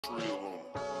36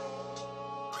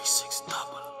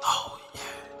 double. Oh, yeah.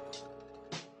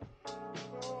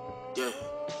 Yeah.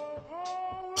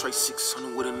 Trey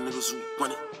 600 with the niggas who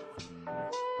run it.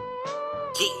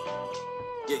 Yeah.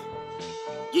 Yeah.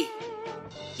 Yeah.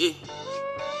 Yeah.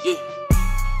 Yeah.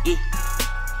 Yeah.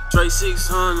 Trey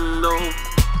 600 though.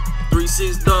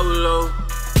 36 double O.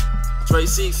 Trey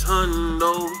 600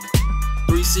 though.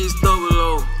 36 double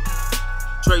O.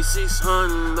 Trey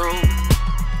 600 though.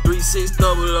 36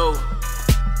 double O.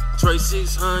 Trey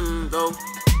 600 though.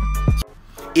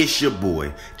 It's your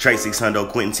boy, Trey 600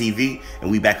 Quentin TV,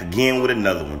 and we back again with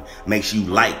another one. Make sure you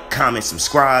like, comment,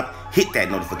 subscribe, hit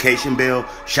that notification bell.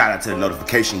 Shout out to the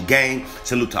notification gang.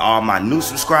 Salute to all my new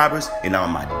subscribers and all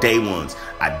my day ones.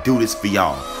 I do this for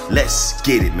y'all. Let's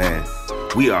get it, man.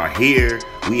 We are here.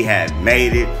 We have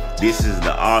made it. This is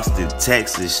the Austin,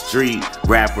 Texas street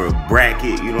rapper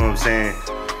bracket. You know what I'm saying?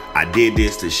 I did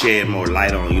this to shed more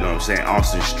light on, you know what I'm saying,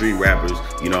 Austin street rappers.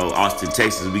 You know, Austin,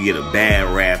 Texas, we get a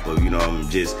bad rap of, you know,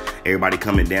 just everybody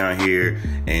coming down here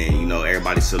and, you know,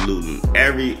 everybody saluting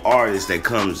every artist that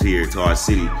comes here to our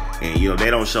city. And, you know,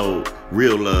 they don't show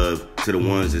real love to the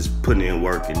ones that's putting in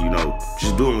work and, you know,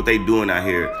 just doing what they doing out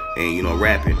here and, you know,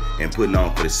 rapping and putting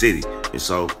on for the city. And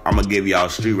so I'm going to give y'all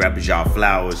street rappers y'all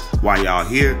flowers while y'all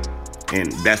here.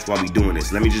 And that's why we doing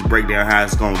this. Let me just break down how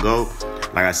it's going to go.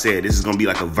 Like I said, this is going to be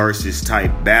like a versus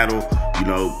type battle. You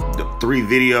know, the 3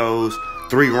 videos,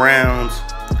 3 rounds.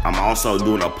 I'm also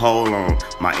doing a poll on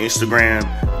my Instagram.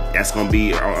 That's going to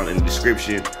be in the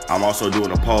description. I'm also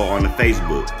doing a poll on the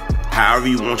Facebook. However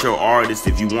you want your artist,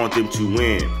 if you want them to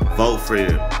win, vote for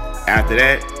them. After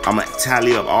that, I'm going to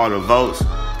tally up all the votes,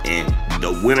 and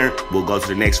the winner will go to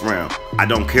the next round. I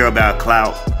don't care about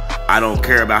clout. I don't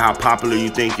care about how popular you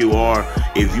think you are.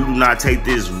 If you do not take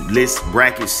this list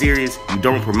bracket serious, you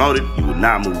don't promote it, you will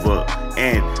not move up.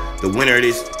 And the winner of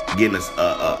this getting us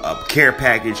a care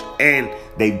package, and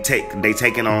they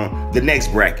taking on the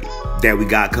next bracket that we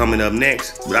got coming up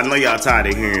next. But I know y'all tired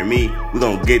of hearing me. We're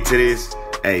gonna get to this.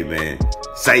 Hey man,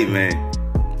 say man,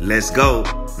 let's go.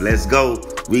 Let's go.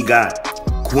 We got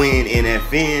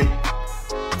QUINNFN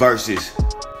versus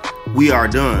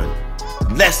Wiardon.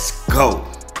 Let's go.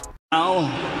 Now,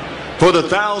 for the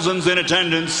thousands in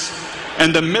attendance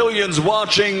and the millions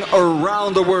watching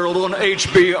around the world on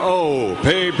HBO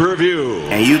pay-per-view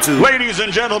and YouTube, ladies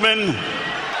and gentlemen,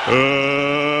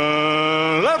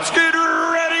 let's get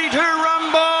ready to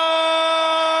rumble.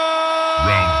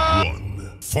 Round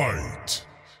 1, fight.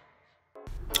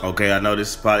 Okay, I know this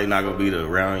is probably not gonna be the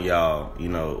round y'all, you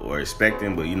know, or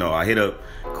expecting, but you know, I hit up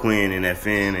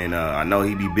QUINNFN, and I know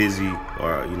he be busy,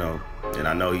 or you know. And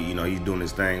I know, you know, he's doing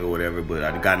his thing or whatever, but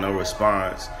I got no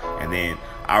response. And then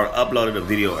I uploaded a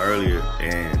video earlier,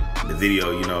 and the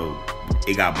video, you know,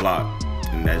 it got blocked.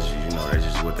 And that's, you know, that's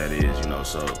just what that is, you know.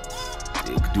 So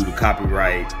due to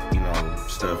copyright, you know,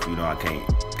 stuff, you know, I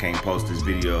can't post this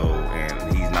video,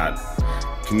 and he's not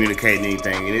communicating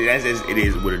anything. And it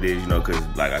is what it is, you know, because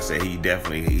like I said, he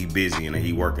busy and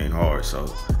he working hard. So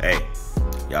hey.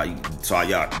 Y'all,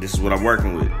 this is what I'm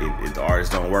working with. If the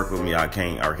artists don't work with me, I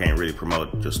can't really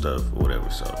promote your stuff or whatever.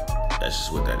 So that's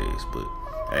just what that is. But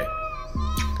hey,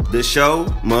 the show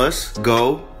must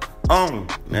go on.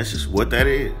 That's just what that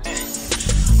is.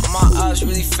 My ops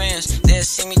really fans, they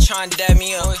see me trying to dab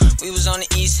me up. We was on the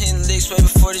east hitting licks way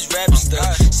before this rapping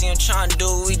stuff. See him trying to do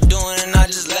what we doing, and I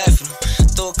just laugh at him.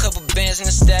 Throw a couple bands in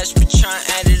the stash, but try and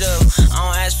add it up. I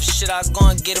don't ask for shit, I go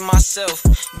and get it myself.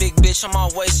 Big bitch on my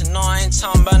waist, and no, I ain't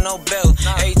talking about no belt.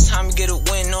 Every time you get a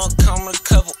win, no, it come with a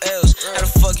couple L's. How the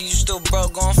fuck you still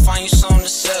broke, go and find you something to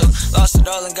sell. Lost it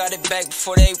all and got it back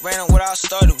before they ran up what I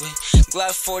started with.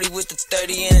 Glock 40 with the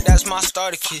 30 in it, that's my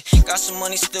starter kit. Got some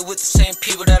money still with the same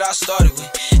people that I started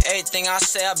with. Everything I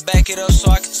say, I back it up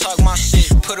so I can talk my shit.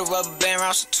 Put a rubber band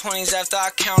around some 20s after I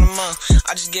count them up.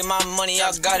 I just get my money, I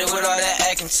got it with all that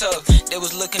acting tough. They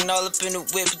was looking all up in the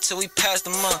whip until we passed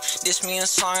them up. This me a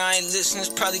song I ain't listening,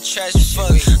 it's probably trash as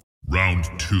fuck. Round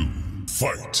 2,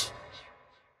 fight.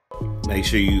 Make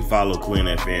sure you follow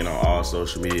QUINNFN on all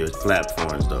social media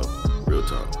platforms, though. Real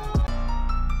talk.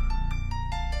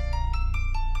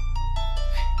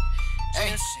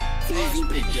 Hey,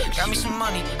 got me some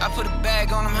money, I put a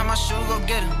bag on him, how my shoe go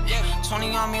get him.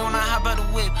 20 on me when I hop out the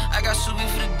whip, I got subi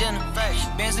for the dinner.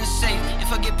 Bands in the safe,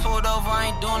 if I get pulled over, I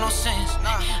ain't doing no sense.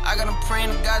 I got them praying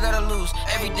to God that I lose,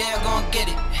 every day I go and get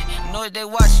it. Know that they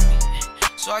watching me,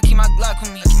 so I keep my Glock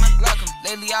with me.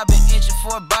 Lately I've been itching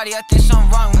for a body, I think something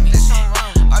wrong with me.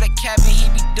 All that capping he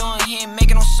be doing, he ain't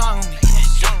making no song with me.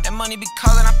 That money be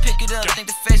calling, I pick it up, think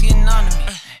the face getting on to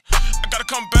me. I gotta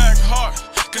come back hard,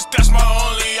 cause that's my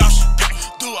only option.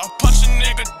 Do I punch a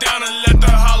nigga down and let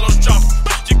the hollows drop him?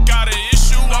 You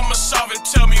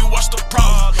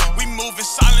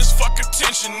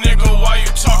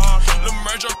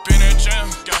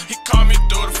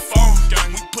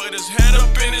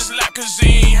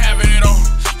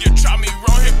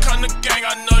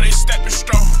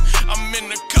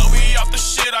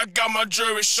my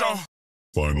jewelry show.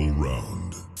 Final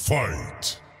round.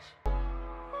 Fight.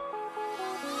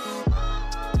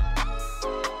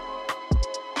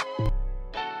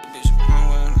 Bitch, wrong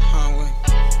way on the highway.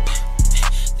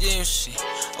 Yeah, shit.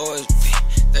 Always be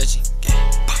that you get.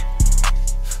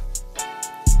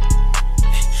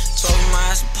 Told him my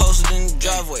ass posted in the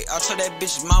driveway. I told that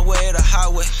bitch it's my way or the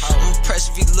highway. I'm impressed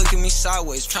if you look at me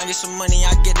sideways. Tryna get some money,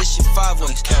 I get this shit 5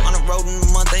 ways. On the road in a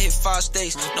month, I hit 5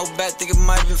 states. No bad, think it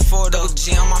might have been 4 though.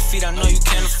 G on my feet, I know you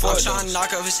can't afford it. I'm tryna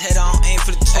knock off his head, I don't aim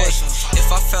for the torso.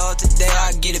 If I fell out today,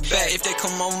 I get it back. If they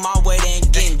come over my way, they ain't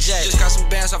getting jacked. Just got some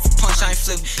bands off a punch, I ain't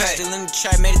flipping pack. Still in the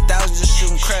trap, made 1,000 just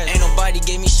shooting crack. Ain't nobody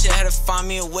gave me shit, had to find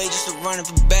me a way just to run up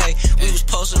a bag. We was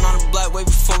posting on the block way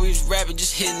before we was rapping,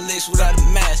 just hitting licks without a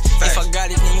mask. If I got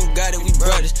it, then you got it, we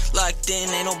brothers. Locked in,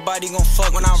 ain't nobody gon'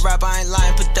 fuck. When I rap, I ain't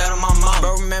lying, put that on my mom.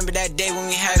 Bro, remember that day when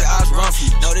we had the odds run from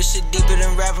you. Know this shit deeper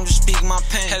than rap, I'm just speaking my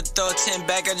pain. Had to throw a 10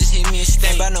 back, I just hit me a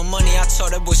stain. Ain't about no money, I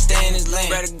told that boy stay in his lane.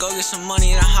 Better go get some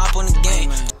money and I hop on the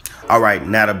game. Alright,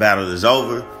 now the battle is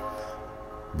over.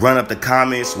 Run up the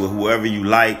comments with whoever you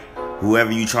like,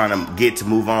 whoever you trying to get to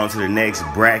move on to the next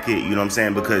bracket, you know what I'm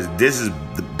saying? Because this is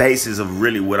the basis of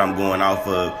really what I'm going off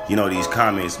of, you know, these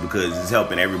comments, because it's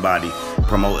helping everybody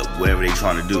promote whatever they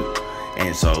trying to do.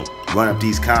 And so run up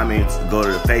these comments, go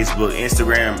to the Facebook,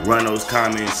 Instagram, run those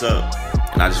comments up.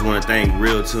 And I just want to thank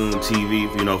Real Tune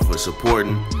TV, you know, for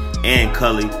supporting, and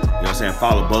Cully, you know what I'm saying?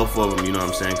 Follow both of them, you know what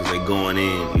I'm saying? Because they going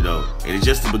in, you know, and it's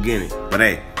just the beginning. But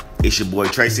hey, it's your boy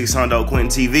Trey 600 QUINNFN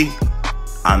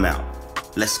TV. I'm out.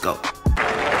 Let's go.